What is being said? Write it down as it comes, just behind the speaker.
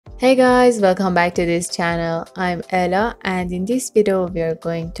Hey guys, welcome back to this channel. I'm Ella, and in this video we are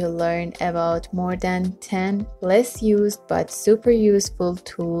going to learn about more than 10 less used but super useful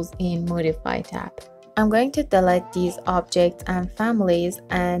tools in Modify tab. I'm going to delete these objects and families,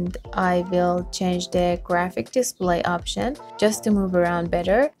 and I will change the graphic display option just to move around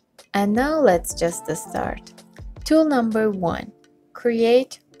better. And now let's just start. Tool number 1,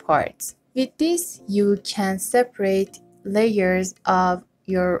 create parts. With this you can separate layers of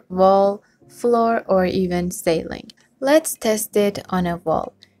your wall, floor, or even ceiling. Let's test it on a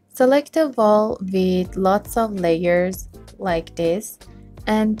wall. Select a wall with lots of layers like this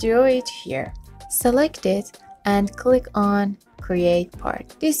and draw it here. Select it and click on create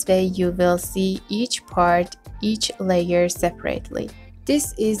part. This way you will see each part, each layer separately.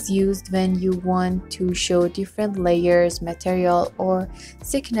 This is used when you want to show different layers, material, or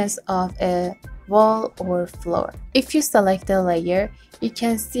thickness of a wall or floor. If you select a layer, you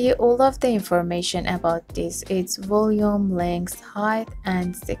can see all of the information about this, its volume, length, height,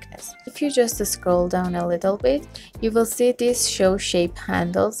 and thickness. If you just scroll down a little bit, you will see this show shape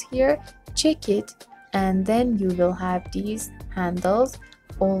handles here. Check it, and then you will have these handles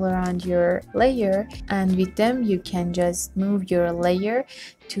all around your layer, and with them you can just move your layer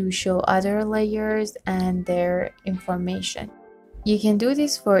to show other layers and their information. You can do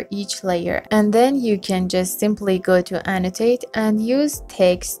this for each layer, and then you can just simply go to annotate and use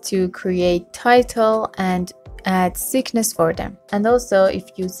text to create title and add thickness for them. And also if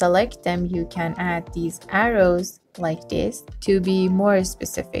you select them, you can add these arrows like this to be more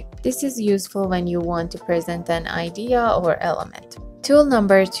specific. This is useful when you want to present an idea or element. Tool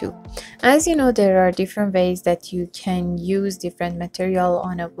number 2. As you know, there are different ways that you can use different material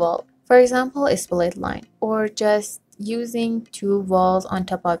on a wall. For example, a split line, or just using two walls on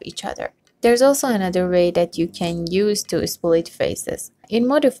top of each other. There's also another way that you can use to split faces. In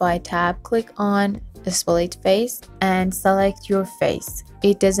Modify tab, click on a split face and select your face.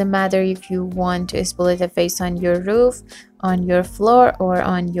 It doesn't matter if you want to split a face on your roof, on your floor, or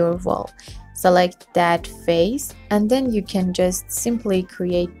on your wall. Select that face, and then you can just simply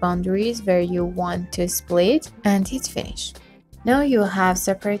create boundaries where you want to split and hit finish. Now you have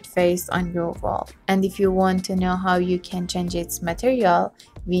separate face on your wall, and if you want to know how you can change its material,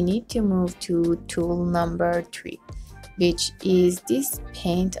 we need to move to tool number 3, which is this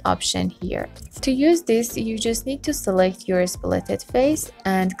paint option here. To use this, you just need to select your splitted face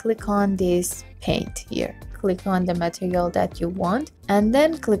and click on this paint here. Click on the material that you want and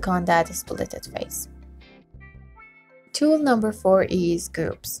then click on that splitted face. Tool number 4 is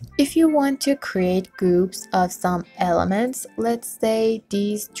groups. If you want to create groups of some elements, let's say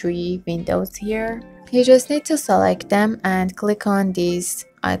these 3 windows here, you just need to select them and click on this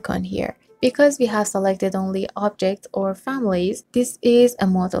icon here. Because we have selected only objects or families, this is a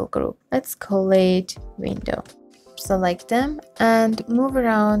model group. Let's call it window. Select them and move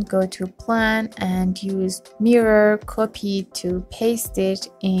around, go to plan and use mirror copy to paste it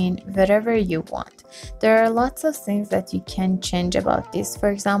in wherever you want. There are lots of things that you can change about this.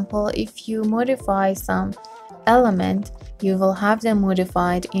 For example, if you modify some element, you will have them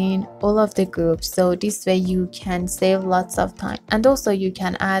modified in all of the groups, so this way you can save lots of time, and also you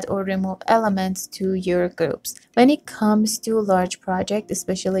can add or remove elements to your groups. When it comes to large project,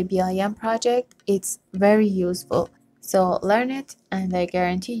 especially BIM project, it's very useful, so learn it and I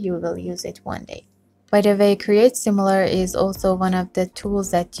guarantee you will use it one day. By the way, create similar is also one of the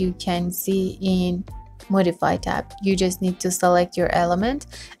tools that you can see in Modify tab. You just need to select your element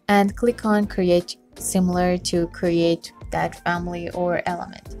and click on create similar to create that family or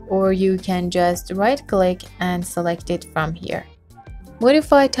element, or you can just right click and select it from here.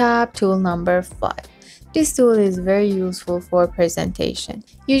 Modify tab, tool number 5. This tool is very useful for presentation.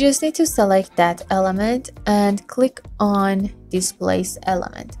 You just need to select that element and click on displace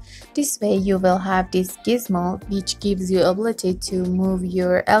element. This way you will have this gizmo which gives you ability to move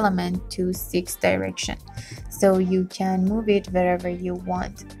your element to 6 direction. So you can move it wherever you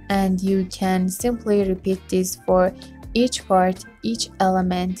want, and you can simply repeat this for each part, each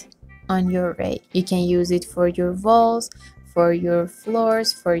element on your array. You can use it for your walls, for your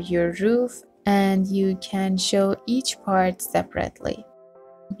floors, for your roof, and you can show each part separately.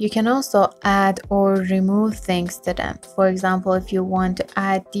 You can also add or remove things to them. For example, if you want to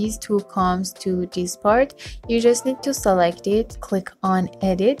add these 2 columns to this part, you just need to select it, click on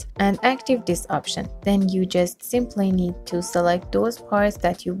edit and activate this option. Then you just simply need to select those parts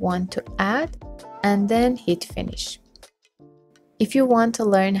that you want to add and then hit finish. If you want to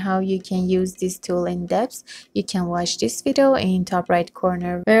learn how you can use this tool in depth, you can watch this video in top right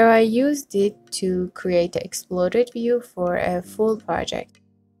corner where I used it to create an exploded view for a full project.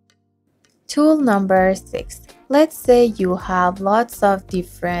 Tool number 6. Let's say you have lots of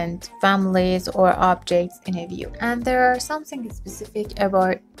different families or objects in a view, and there are something specific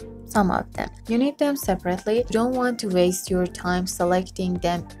about some of them. You need them separately. You don't want to waste your time selecting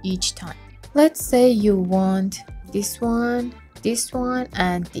them each time. Let's say you want this one,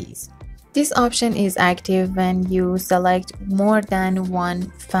 and these. This option is active when you select more than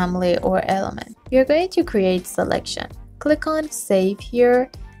one family or element. You're going to create selection. Click on Save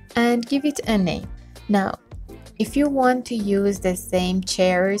here and give it a name. Now, if you want to use the same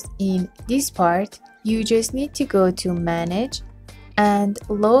chairs in this part, you just need to go to Manage and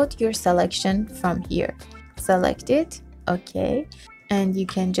load your selection from here. Select it, okay, and you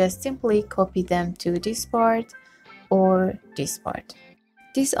can just simply copy them to this part or this part.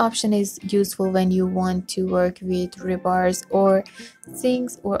 This option is useful when you want to work with rebars or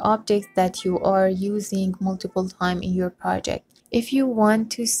things or objects that you are using multiple times in your project. If you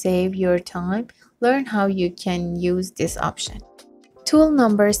want to save your time, learn how you can use this option. Tool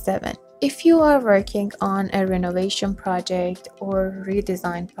number 7. If you are working on a renovation project or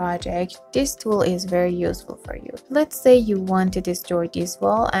redesign project, this tool is very useful for you. Let's say you want to destroy this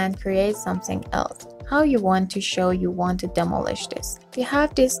wall and create something else. How you want to show you want to demolish this. You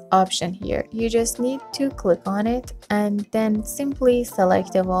have this option here. You just need to click on it and then simply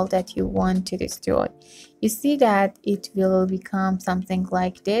select the wall that you want to destroy. You see that it will become something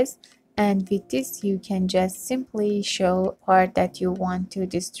like this, and with this you can just simply show part that you want to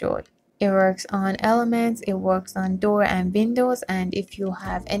destroy. It works on elements, it works on door and windows, and if you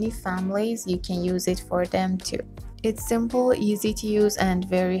have any families, you can use it for them too. It's simple, easy to use, and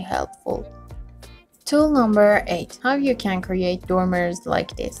very helpful. Tool number 8. How you can create dormers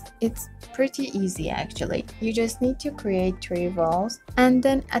like this. It's pretty easy actually. You just need to create 3 walls and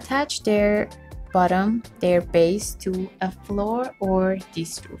then attach their bottom, their base to a floor or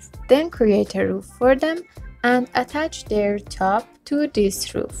this roof. Then create a roof for them and attach their top to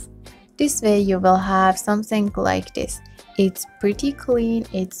this roof. This way you will have something like this. It's pretty clean,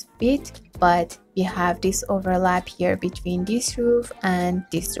 it's fit, but we have this overlap here between this roof and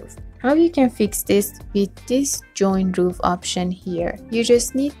this roof. How you can fix this with this join roof option here. You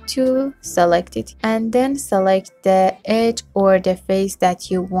just need to select it and then select the edge or the face that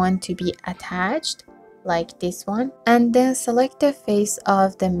you want to be attached, like this one, and then select the face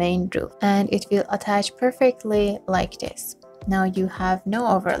of the main roof and it will attach perfectly like this. Now you have no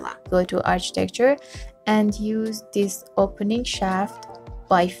overlap. Go to architecture and use this opening shaft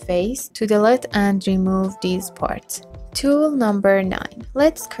by face to delete and remove these parts. Tool number 9.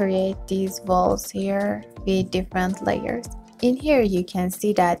 Let's create these walls here with different layers. In here you can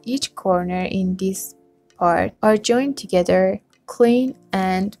see that each corner in this part are joined together clean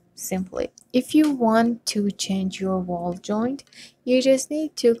and simply. If you want to change your wall joint, you just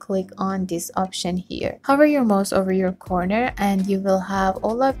need to click on this option here. Hover your mouse over your corner and you will have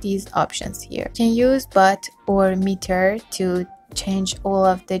all of these options here. You can use butt or meter to change all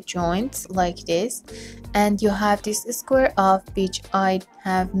of the joints like this, and you have this square off, which I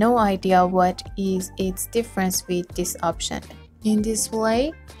have no idea what is its difference with this option. In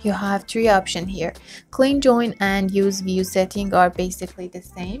display, you have 3 options here. Clean join and use view setting are basically the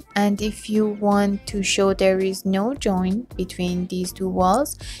same, and if you want to show there is no join between these 2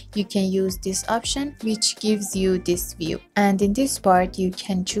 walls, you can use this option, which gives you this view. And in this part you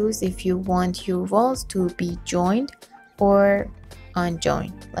can choose if you want your walls to be joined or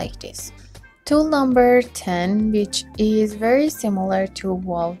unjoined like this. Tool number 10, which is very similar to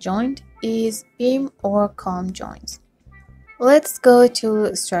wall joint, is beam or column joints. Let's go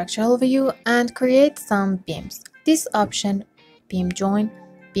to structural view and create some beams. This option, beam join,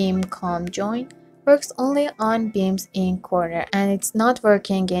 beam column join, works only on beams in corner and it's not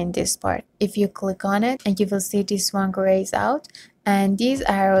working in this part. If you click on it, and you will see this one grays out and these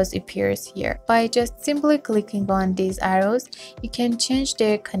arrows appears here. By just simply clicking on these arrows, you can change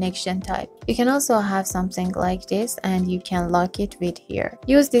their connection type. You can also have something like this and you can lock it with here.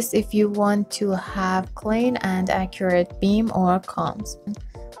 Use this if you want to have clean and accurate beam or columns.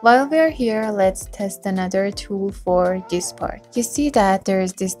 While we are here, let's test another tool for this part. You see that there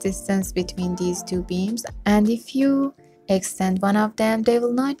is this distance between these 2 beams, and if you extend one of them, they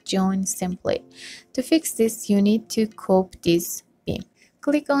will not join simply. To fix this, you need to cope this beam.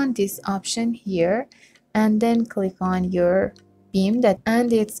 Click on this option here and then click on your beam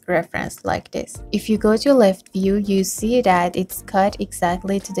and its reference like this. If you go to left view, you see that it's cut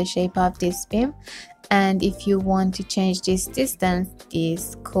exactly to the shape of this beam. And if you want to change this distance,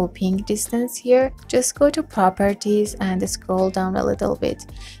 this coping distance here, just go to properties and scroll down a little bit.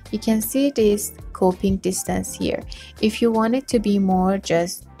 You can see this coping distance here. If you want it to be more,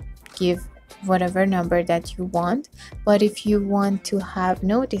 just give whatever number that you want. But if you want to have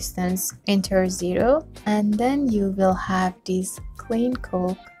no distance, enter 0, and then you will have this clean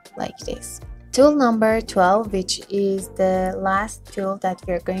code like this. Tool number 12, which is the last tool that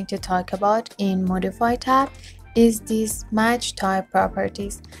we're going to talk about in Modify tab, is this match type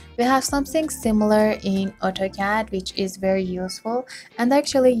properties. We have something similar in AutoCAD, which is very useful, and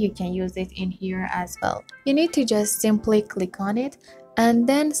actually you can use it in here as well. You need to just simply click on it and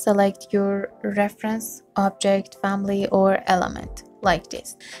then select your reference object, family, or element like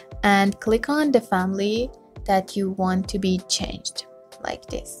this, and click on the family that you want to be changed like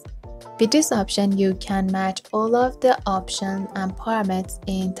this. With this option, you can match all of the options and parameters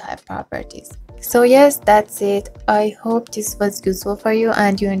in type properties. So yes, that's it. I hope this was useful for you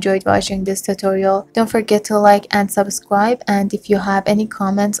and you enjoyed watching this tutorial. Don't forget to like and subscribe, and if you have any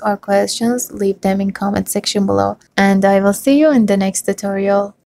comments or questions, leave them in comment section below. And I will see you in the next tutorial.